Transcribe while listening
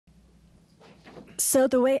So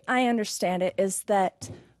the way I understand it is that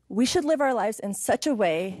we should live our lives in such a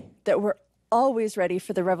way that we're always ready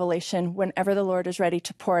for the revelation whenever the Lord is ready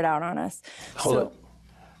to pour it out on us. Hold it.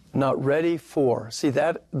 Not ready for. See,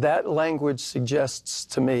 that language suggests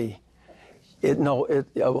to me,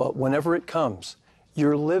 whenever it comes,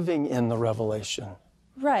 you're living in the revelation.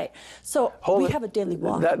 Right. So we have a daily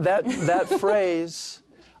walk. That phrase,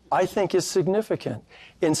 I think, is significant.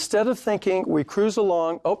 Instead of thinking we cruise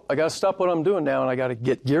along, I got to stop what I'm doing now and I got to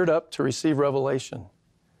get geared up to receive revelation.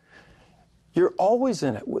 You're always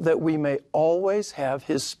in it, that we may always have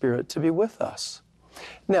His Spirit to be with us.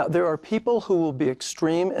 Now, there are people who will be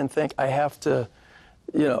extreme and think, I have to,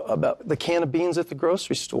 about the can of beans at the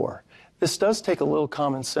grocery store. This does take a little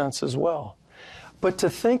common sense as well. But to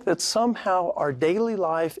think that somehow our daily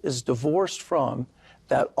life is divorced from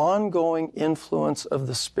that ongoing influence of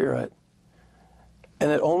the Spirit,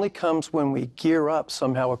 and it only comes when we gear up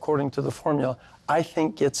somehow according to the formula, I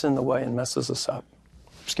think gets in the way and messes us up.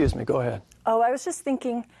 Excuse me, go ahead. Oh, I was just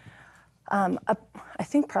thinking, I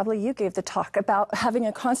think probably you gave the talk about having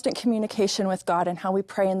a constant communication with God and how we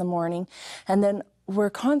pray in the morning, and then we're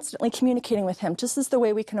constantly communicating with Him, just as the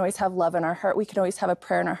way we can always have love in our heart, we can always have a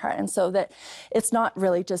prayer in our heart, and so that it's not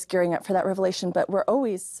really just gearing up for that revelation, but we're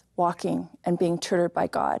always walking and being tutored by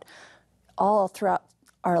God all throughout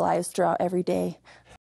our lives, throughout every day.